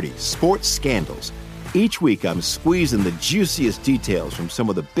 Playing Dirty: Sports Scandals. Each week, I'm squeezing the juiciest details from some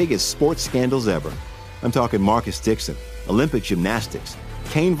of the biggest sports scandals ever. I'm talking Marcus Dixon, Olympic gymnastics,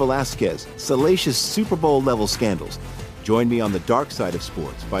 Cain Velasquez, salacious Super Bowl-level scandals. Join me on the dark side of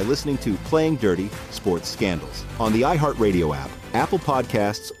sports by listening to Playing Dirty: Sports Scandals on the iHeartRadio app, Apple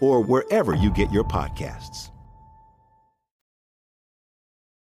Podcasts, or wherever you get your podcasts.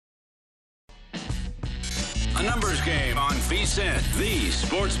 A Numbers Game on VSiN, the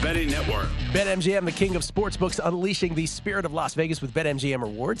Sports Betting Network. BetMGM, the king of sportsbooks, unleashing the spirit of Las Vegas with BetMGM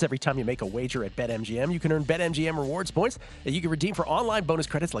rewards. Every time you make a wager at BetMGM, you can earn BetMGM rewards points that you can redeem for online bonus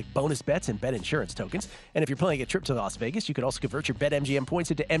credits like bonus bets and bet insurance tokens. And if you're planning a trip to Las Vegas, you can also convert your BetMGM points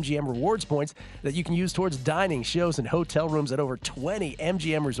into MGM rewards points that you can use towards dining, shows, and hotel rooms at over 20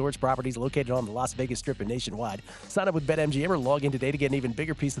 MGM Resorts properties located on the Las Vegas Strip and nationwide. Sign up with BetMGM or log in today to get an even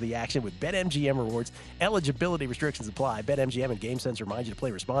bigger piece of the action with BetMGM rewards. Eligibility restrictions apply. BetMGM and GameSense remind you to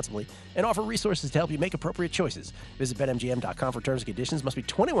play responsibly and offer resources to help you make appropriate choices. Visit BetMGM.com for terms and conditions. Must be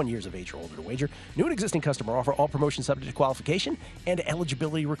 21 years of age or older to wager. New and existing customer offer. All promotions subject to qualification and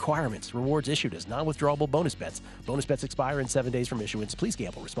eligibility requirements. Rewards issued as non-withdrawable bonus bets. Bonus bets expire in 7 days from issuance. Please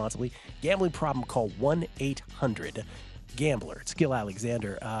gamble responsibly. Gambling problem? Call 1-800 Gambler. It's Gil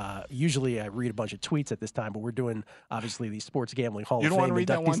Alexander. Usually I read a bunch of tweets at this time, but we're doing, obviously, the Sports Gambling Hall of Fame. You don't want to read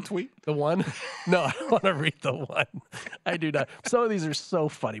that one tweet? The one? No, I don't want to read the one. I do not. Some of these are so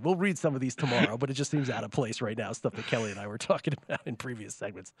funny. We'll read some of these tomorrow, but it just seems out of place right now, stuff that Kelly and I were talking about in previous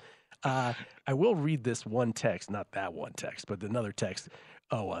segments. I will read this one text, not that one text, but another text.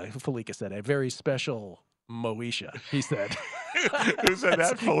 Falika said, a very special Moesha, he said. Who said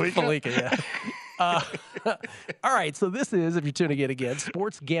that? Falika? Falika, yeah. All right, so this is, if you're tuning in again,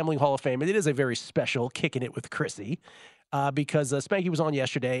 Sports Gambling Hall of Fame. And it is a very special Kicking It with Chrissy because Spanky was on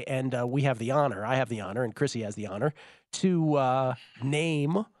yesterday, and I have the honor, and Chrissy has the honor, to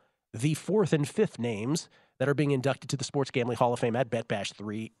name the 4th and 5th names that are being inducted to the Sports Gambling Hall of Fame at Bet Bash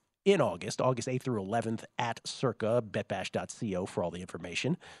 3 in August 8th through 11th at Circa, betbash.co for all the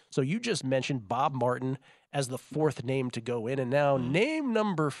information. So you just mentioned Bob Martin as the 4th name to go in, and now name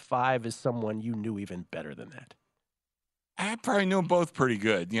number 5 is someone you knew even better than that. I probably knew them both pretty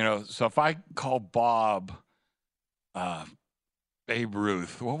good, So if I call Bob Babe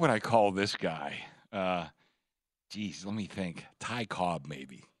Ruth, what would I call this guy? Let me think. Ty Cobb,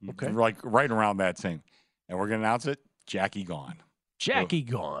 maybe. Okay. Like right around that same. And we're going to announce it, Jackie Gone. Jackie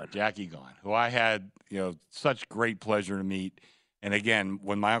Gone, who I had, such great pleasure to meet. And again,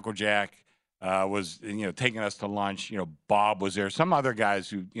 when my Uncle Jack was, taking us to lunch, Bob was there. Some other guys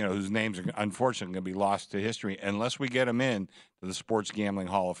who, whose names are unfortunately going to be lost to history unless we get them in to the Sports Gambling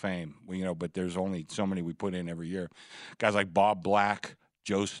Hall of Fame. But there's only so many we put in every year. Guys like Bob Black,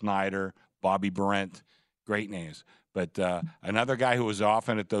 Joe Snyder, Bobby Brent, great names. But another guy who was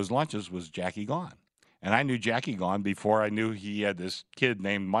often at those lunches was Jackie Gone. And I knew Jackie Gone before I knew he had this kid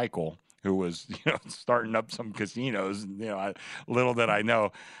named Michael who was, starting up some casinos. And, little did I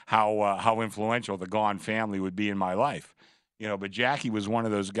know how influential the Gone family would be in my life. But Jackie was one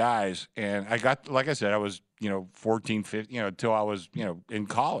of those guys. And I got, like I said, I was, 14, 15, till I was, in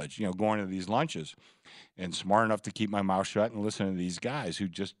college, going to these lunches and smart enough to keep my mouth shut and listen to these guys who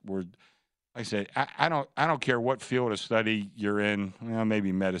just were, like I said, I don't care what field of study you're in,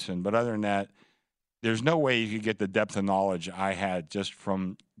 maybe medicine, but other than that, there's no way you could get the depth of knowledge I had just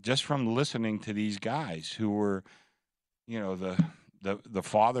from listening to these guys who were, the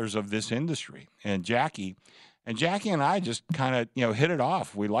fathers of this industry. And Jackie and I just kind of, hit it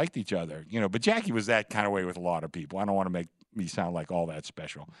off. We liked each other, but Jackie was that kind of way with a lot of people. I don't want to make me sound like all that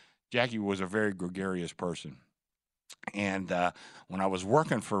special. Jackie was a very gregarious person. And when I was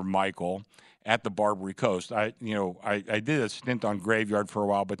working for Michael at the Barbary Coast, I did a stint on Graveyard for a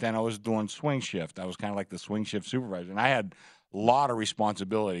while, but then I was doing swing shift. I was kind of like the swing shift supervisor. And I had a lot of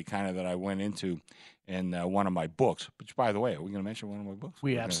responsibility kind of that I went into in one of my books. Which, by the way, are we going to mention one of my books?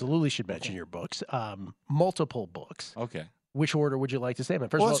 We absolutely should mention your books. Multiple books. Okay. Which order would you like to say them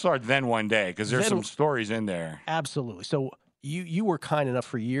in? Let's start Then One Day, because there's some stories in there. Absolutely. So you were kind enough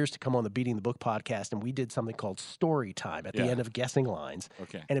for years to come on the Beating the Book podcast, and we did something called Story Time at the end of Guessing Lines.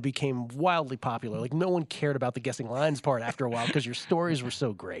 Okay. And it became wildly popular. Like, no one cared about the Guessing Lines part after a while because your stories were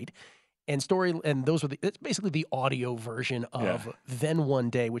so great. And those were it's basically the audio version of Then One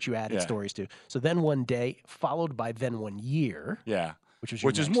Day, which you added stories to. So Then One Day, followed by Then One Year. Yeah.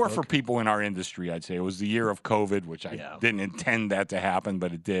 Which is more for people in our industry, I'd say. It was the year of COVID, which I didn't intend that to happen,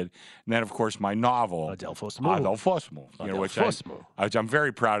 but it did. And then, of course, my novel, Adelphos Mou. which I'm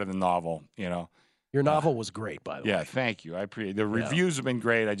very proud of the novel, Your novel was great, by the way. Yeah, thank you. I appreciate the reviews have been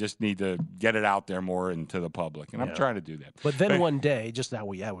great. I just need to get it out there more into the public, and I'm trying to do that. But Then One Day, just now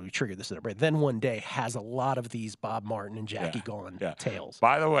we triggered this in a break. Then One Day has a lot of these Bob Martin and Jackie Gone tales.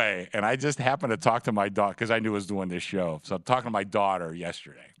 By the way, and I just happened to talk to my daughter because I knew I was doing this show. So I'm talking to my daughter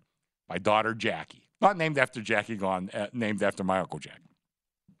yesterday. My daughter Jackie, not named after Jackie Gone, named after my Uncle Jack.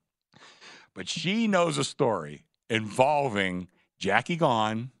 But she knows a story involving Jackie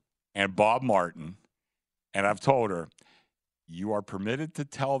Gone and Bob Martin. And I've told her, you are permitted to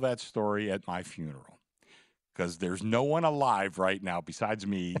tell that story at my funeral because there's no one alive right now besides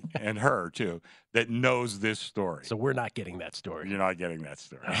me and her, too, that knows this story. So we're not getting that story. You're not getting that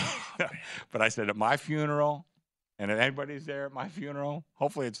story. But I said, at my funeral, and if anybody's there at my funeral,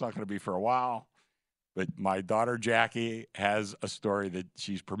 hopefully it's not going to be for a while, but my daughter Jackie has a story that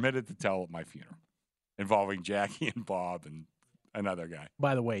she's permitted to tell at my funeral involving Jackie and Bob and another guy.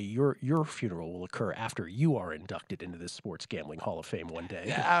 By the way, your funeral will occur after you are inducted into this Sports Gambling Hall of Fame one day.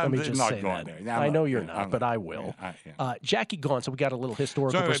 Yeah, Let me just say going that. there. I know you're not, but I will. Jackie Gone, so we got a little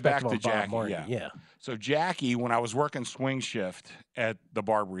historical perspective on Bob Martin. Yeah. So Jackie, when I was working swing shift at the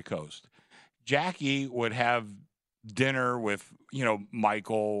Barbary Coast, Jackie would have dinner with,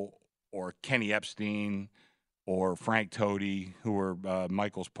 Michael or Kenny Epstein or Frank Toady, who were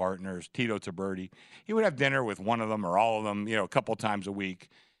Michael's partners, Tito Taberti. He would have dinner with one of them or all of them, a couple times a week.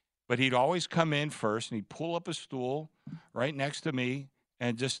 But he'd always come in first, and he'd pull up a stool right next to me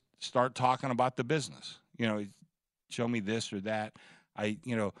and just start talking about the business. He'd show me this or that.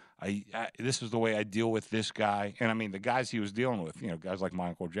 This is the way I deal with this guy. And, I mean, the guys he was dealing with, guys like my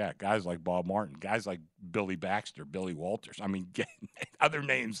Uncle Jack, guys like Bob Martin, guys like Billy Baxter, Billy Walters. I mean, other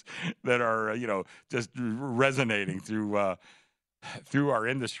names that are, just resonating through our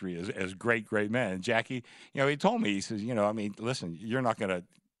industry as great, great men. And Jackie, he told me, he says, listen, you're not going to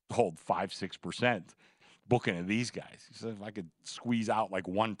hold 5-6% booking of these guys. He said, if I could squeeze out like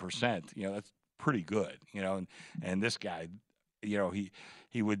 1%, that's pretty good, and this guy,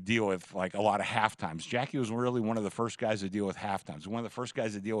 he would deal with like a lot of half times. Jackie was really one of the first guys to deal with half times, one of the first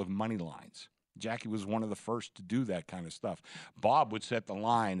guys to deal with money lines. Jackie was one of the first to do that kind of stuff. Bob would set the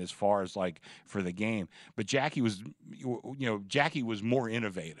line as far as like for the game, but Jackie was more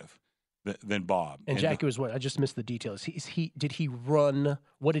innovative than Bob. And Jackie was what? I just missed the details. Did he run?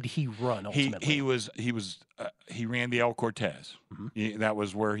 What did he run ultimately? He ran the El Cortez. Mm-hmm. That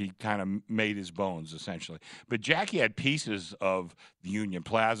was where he kind of made his bones essentially. But Jackie had pieces of the Union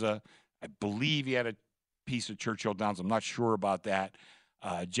Plaza. I believe he had a piece of Churchill Downs. I'm not sure about that.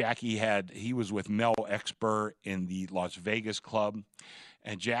 He was with Mel Exper in the Las Vegas club.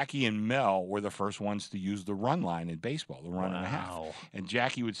 And Jackie and Mel were the first ones to use the run line in baseball, the run and a half. And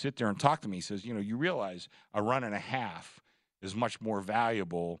Jackie would sit there and talk to me. He says, you realize a run and a half is much more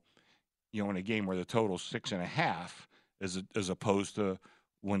valuable, in a game where the total's 6.5 as opposed to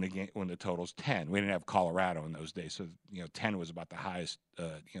when the total's 10. We didn't have Colorado in those days, so 10 was about the highest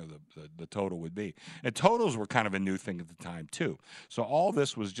the total would be. And totals were kind of a new thing at the time too. So all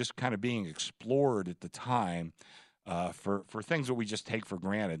this was just kind of being explored at the time. For things that we just take for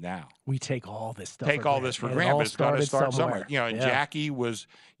granted now. We take all this stuff. Take all this for granted, but it's got to start somewhere. And Yeah. Jackie was,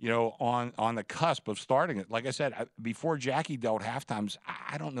 on the cusp of starting it. Like I said, before Jackie dealt halftimes,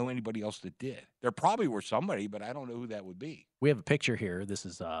 I don't know anybody else that did. There probably were somebody, but I don't know who that would be. We have a picture here. This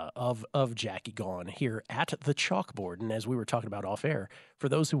is of Jackie Gone here at the chalkboard. And as we were talking about off air, for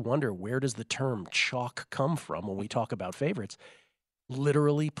those who wonder where does the term chalk come from when we talk about favorites,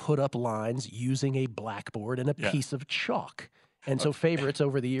 literally put up lines using a blackboard and a piece of chalk. And so favorites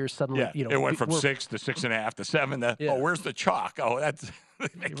over the years suddenly, it went from 6 to 6.5 to 7. Oh, where's the chalk? Oh, that's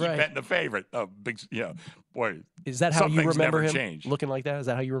they keep betting the favorite. Oh, big, boy. Is that how you remember him? Changed. Looking like that? Is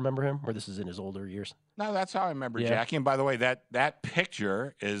that how you remember him? Or this is in his older years? No, that's how I remember Jackie. And by the way, that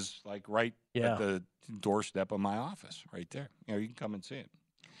picture is like right at the doorstep of my office, right there. You can come and see it.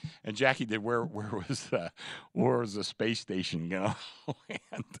 And Jackie did where was the space station?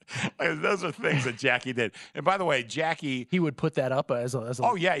 And those are things that Jackie did. And by the way, Jackie, he would put that up as a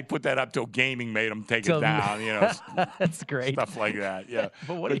oh yeah, he put that up till gaming made him take it down. That's great, stuff like that. Yeah,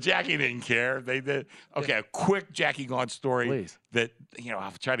 but Jackie didn't care. They did. Okay, a quick Jackie Gone story. Please. That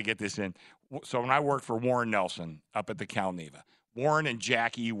I'll try to get this in. So when I worked for Warren Nelson up at the Cal Neva, Warren and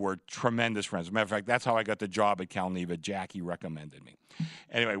Jackie were tremendous friends. As a matter of fact, that's how I got the job at Cal Neva. Jackie recommended me.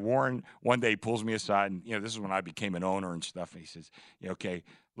 Anyway, Warren one day pulls me aside, and this is when I became an owner and stuff. And he says, "Okay,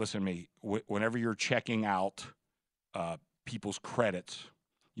 listen to me. Whenever you're checking out people's credits,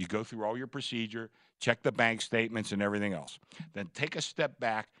 you go through all your procedure, check the bank statements and everything else. Then take a step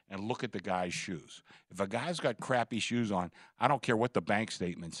back and look at the guy's shoes. If a guy's got crappy shoes on, I don't care what the bank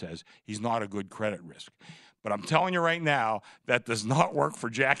statement says. He's not a good credit risk." But I'm telling you right now, that does not work for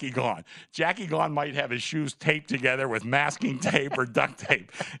Jackie Gone. Jackie Gone might have his shoes taped together with masking tape or duct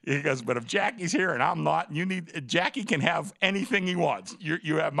tape. He goes, but if Jackie's here and I'm not, Jackie can have anything he wants.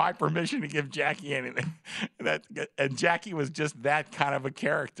 You have my permission to give Jackie anything. And Jackie was just that kind of a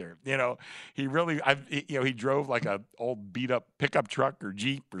character. He really, he drove like a old beat up pickup truck or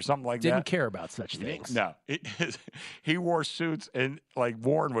Jeep or something like that. Didn't care about such things. No, he wore suits, and like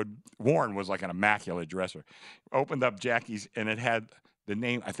Warren was like an immaculate dresser. Opened up Jackie's, and it had the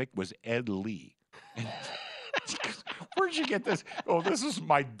name, I think, was Ed Lee. And where'd you get this? Oh, this is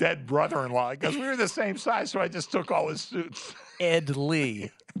my dead brother-in-law, because we were the same size, so I just took all his suits. Ed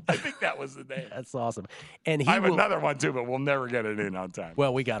Lee. I think that was the name. That's awesome. And I have another one, too, but we'll never get it in on time.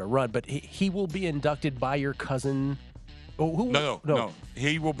 Well, we got to run, but he will be inducted by your cousin. Oh, No.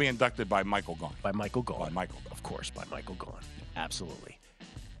 He will be inducted by Michael Gone. By Michael Gone. By Michael. Of course, by Michael Gone. Absolutely.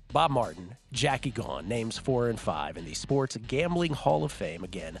 Bob Martin, Jackie Gone, names 4 and 5 in the Sports Gambling Hall of Fame.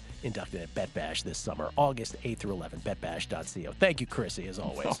 Again, inducted at Bet Bash this summer, August 8th through 11th, betbash.co. Thank you, Chrissy, as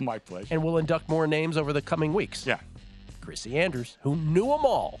always. Oh, my pleasure. And we'll induct more names over the coming weeks. Yeah. Chrissy Anders, who knew them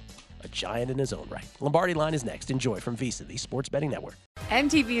all, a giant in his own right. Lombardi Line is next. Enjoy from VSiN, the Sports Betting Network.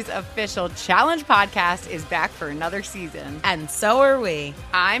 MTV's official Challenge podcast is back for another season. And so are we.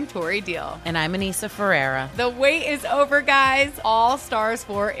 I'm Tori Deal. And I'm Anissa Ferreira. The wait is over, guys. All Stars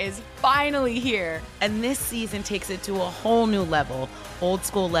 4 is finally here. And this season takes it to a whole new level. Old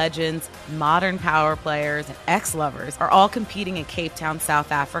school legends, modern power players, and ex-lovers are all competing in Cape Town,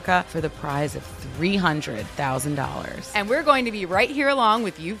 South Africa for the prize of $300,000. And we're going to be right here along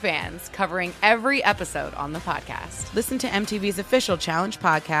with you fans, covering every episode on the podcast. Listen to MTV's official Challenge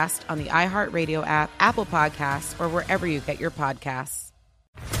podcast on the iHeartRadio app, Apple Podcasts, or wherever you get your podcasts.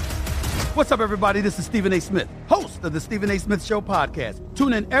 What's up, everybody? This is Stephen A. Smith, host of the Stephen A. Smith Show podcast.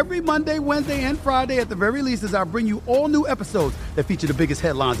 Tune in every Monday, Wednesday, and Friday at the very least as I bring you all new episodes that feature the biggest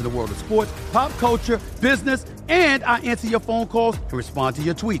headlines in the world of sports, pop culture, business, and I answer your phone calls and respond to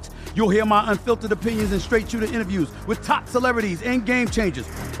your tweets. You'll hear my unfiltered opinions and straight-shooter interviews with top celebrities and game changers.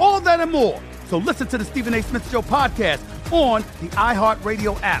 All that and more. So listen to the Stephen A. Smith Show podcast on the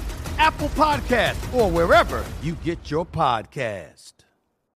iHeartRadio app, Apple Podcasts, or wherever you get your podcast.